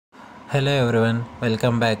Hello everyone,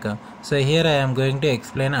 welcome back. So here I am going to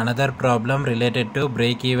explain another problem related to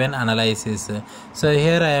break-even analysis. So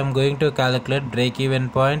here I am going to calculate break-even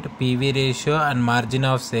point, PV ratio and margin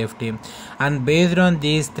of safety. And based on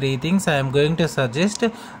these three things I am going to suggest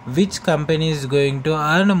which company is going to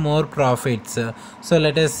earn more profits. So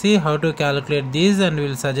let us see how to calculate these and we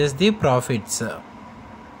will suggest the profits.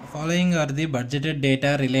 Following are the budgeted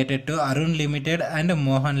data related to Arun Limited and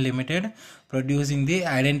Mohan Limited producing the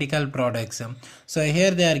identical products. So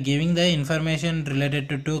here they are giving the information related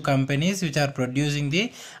to two companies which are producing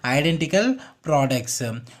the identical products.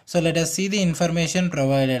 So let us see the information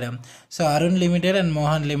provided. So Arun Limited and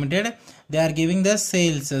Mohan Limited, they are giving the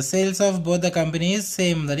sales of both the companies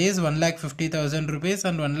same, that is 1,50,000 rupees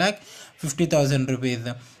and 1,50,000 rupees.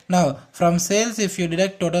 Now from sales, if you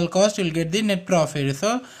deduct total cost, you will get the net profit.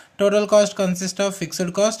 So total cost consists of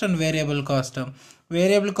fixed cost and variable cost.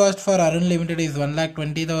 Variable cost for Arun Limited is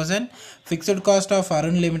 1,20,000. Fixed cost of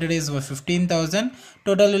Arun Limited is 15,000.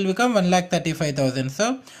 Total will become 1,35,000.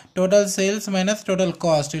 So total sales minus total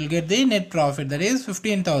cost, you will get the net profit, that is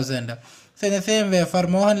 15,000. So in the same way for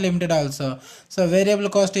Mohan Limited also. So variable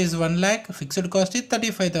cost is 1 lakh, fixed cost is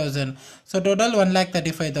 35,000. So total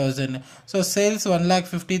 1,35,000. So sales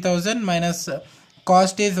 1,50,000 minus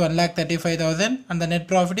cost is 1,35,000 and the net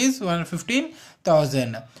profit is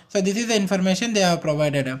 115,000. So this is the information they have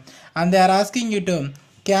provided, and they are asking you to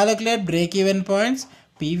calculate break-even points,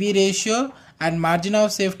 PV ratio and margin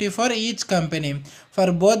of safety for each company.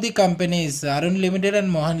 For both the companies Arun Limited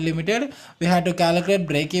and Mohan Limited, we have to calculate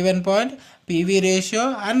break-even point, PV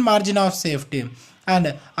ratio and margin of safety.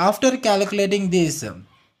 And after calculating this,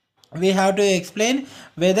 we have to explain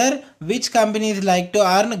whether which companies like to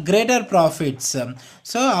earn greater profits.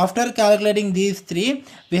 So after calculating these three,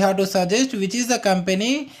 we have to suggest which is the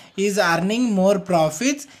company is earning more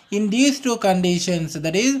profits in these two conditions,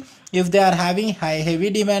 that is if they are having heavy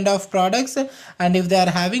demand of products and if they are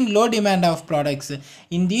having low demand of products.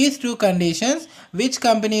 In these two conditions, which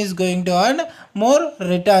company is going to earn more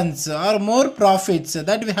returns or more profits,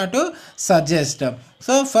 that we have to suggest.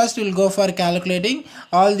 So first we will go for calculating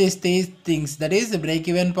all these three things, that is the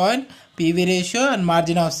break-even point, PV ratio and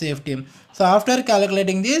margin of safety. So after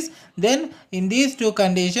calculating this, then in these two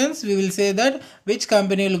conditions we will say that which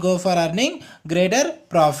company will go for earning greater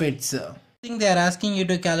profits. Thing they are asking you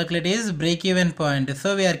to calculate is break-even point.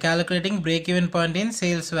 So we are calculating break-even point in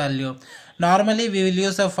sales value. Normally we will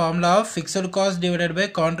use a formula of fixed cost divided by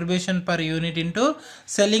contribution per unit into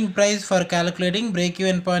selling price for calculating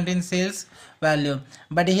break-even point in sales value.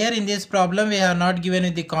 But here in this problem we have not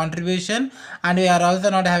given the contribution and we are also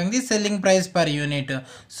not having the selling price per unit.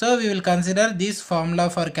 So we will consider this formula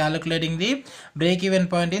for calculating the break-even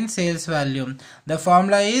point in sales value. The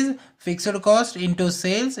formula is fixed cost into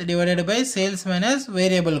sales divided by sales minus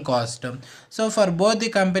variable cost. So for both the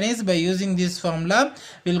companies, by using this formula,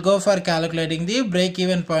 we will go for calculating the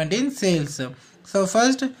break-even point in sales. So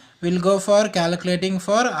first we will go for calculating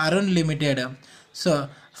for Arun Limited. So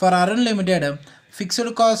for Arun Limited,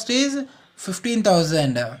 fixed cost is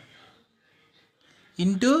 15,000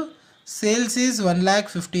 into sales is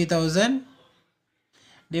 1,50,000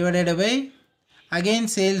 divided by again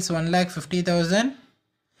sales 1,50,000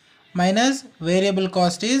 minus variable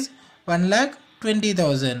cost is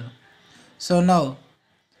 1,20,000. So now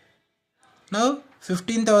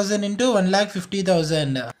 15,000 into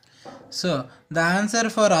 1,50,000. So the answer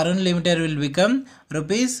for Arun Limited will become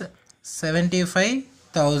rupees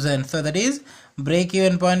 75,000. So that is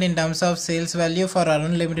break-even point in terms of sales value for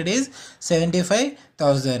Arun Limited is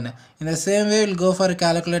 75,000. In the same way, we will go for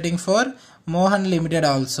calculating for Mohan Limited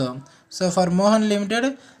also. So for Mohan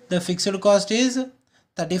Limited, the fixed cost is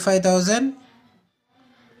 35,000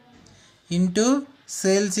 into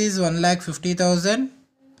sales is 1,50,000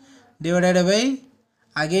 divided by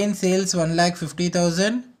again sales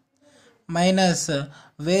 1,50,000 minus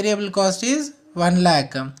variable cost is 1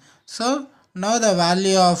 lakh. So now the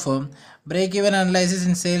value of break-even analysis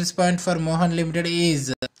in sales point for Mohan Limited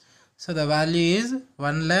is, so the value is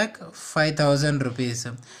 1,05,000 rupees.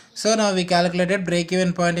 So now we calculated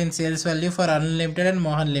break-even point in sales value for Arun Limited and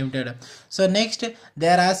Mohan Limited. So next they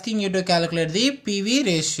are asking you to calculate the PV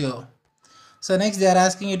ratio. So next they are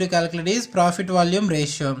asking you to calculate is profit volume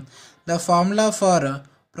ratio. The formula for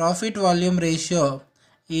profit volume ratio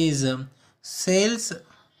is sales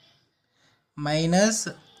minus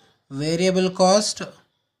variable cost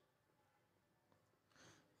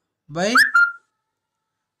by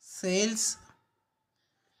sales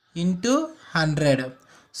into 100.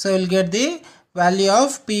 So we'll get the value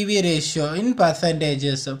of PV ratio in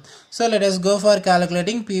percentages. So let us go for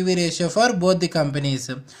calculating PV ratio for both the companies.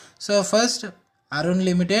 So first Arun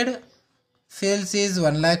Limited sales is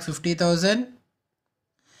 1,50,000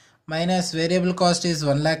 minus variable cost is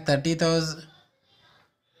 1,30,000,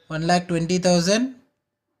 1,20,000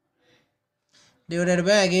 divided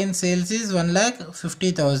by again sales is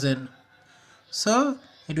 1,50,000. So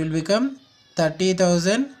it will become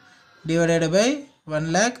 30,000 divided by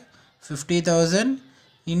 1,50,000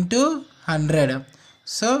 into 100.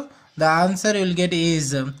 So the answer you will get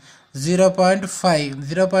is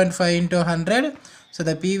 0.5 into 100. So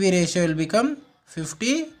the PV ratio will become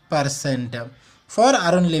 50% for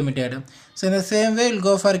Arun Limited. So in the same way we will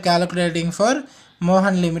go for calculating for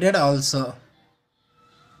Mohan Limited also.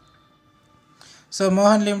 So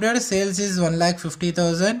Mohan Limited sales is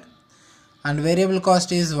 1,50,000 and variable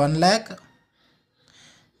cost is 1 lakh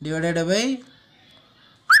divided by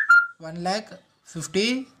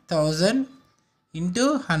 1,50,000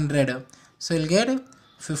 into 100. So you'll get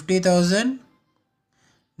 50,000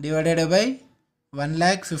 divided by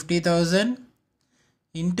 1,50,000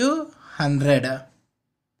 into 100.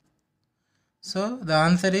 So the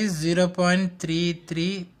answer is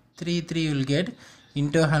 0.3333 you will get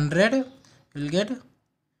into 100. You will get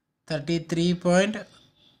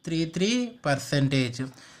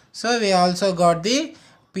 33.33%. So we also got the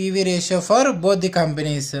PV ratio for both the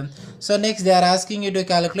companies. So next they are asking you to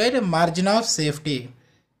calculate margin of safety.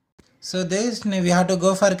 So this we have to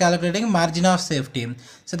go for calculating margin of safety.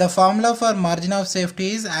 So the formula for margin of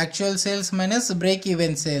safety is actual sales minus break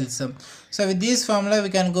even sales. So with this formula we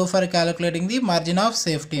can go for calculating the margin of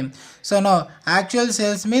safety. So now actual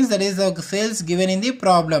sales means that is the sales given in the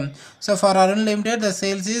problem. So for Arun Limited the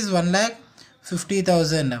sales is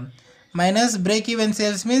 1,50,000 minus break even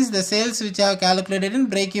sales means the sales which I have calculated in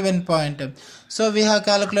break even point. So we have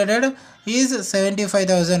calculated is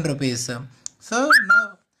 75,000 rupees. So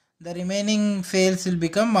now the remaining sales will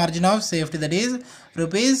become margin of safety, that is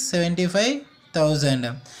rupees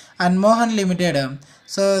 75,000. And Mohan Limited,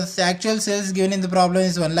 so the actual sales given in the problem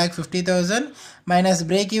is 1,50,000 minus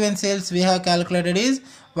break even sales we have calculated is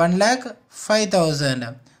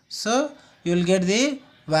 1,05,000. So you will get the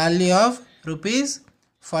value of rupees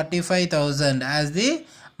 45,000 as the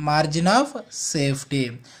margin of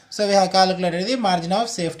safety. So we have calculated the margin of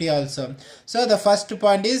safety also. So the first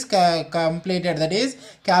point is completed, that is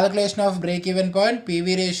calculation of break even point,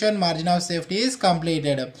 PV ratio and margin of safety is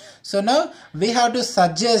completed. So now we have to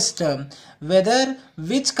suggest whether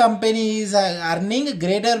which company is earning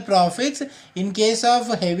greater profits in case of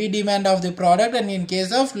heavy demand of the product and in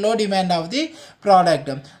case of low demand of the product.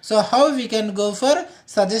 So how we can go for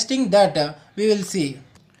suggesting that we will see.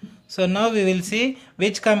 So now we will see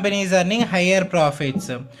which company is earning higher profits.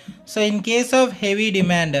 So in case of heavy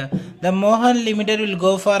demand, the Mohan Limited will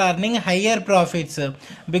go for earning higher profits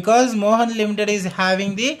because Mohan Limited is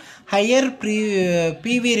having the higher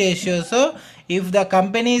PV ratio. So if the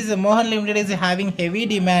company's Mohan Limited is having heavy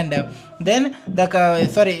demand, then the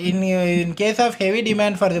in case of heavy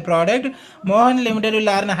demand for the product, Mohan Limited will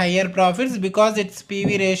earn higher profits because its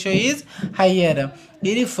PV ratio is higher.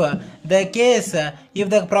 If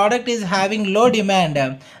the product is having low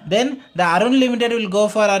demand, then the Arun Limited will go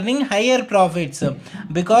for earning higher profits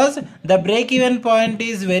because the break even point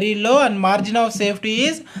is very low and margin of safety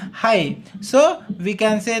is high. So we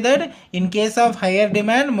can say that in case of higher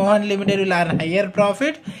demand, Mohan Limited will earn higher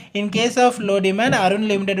profit. In case of low demand, Arun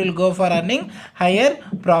Limited will go for earning higher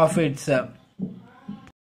profits.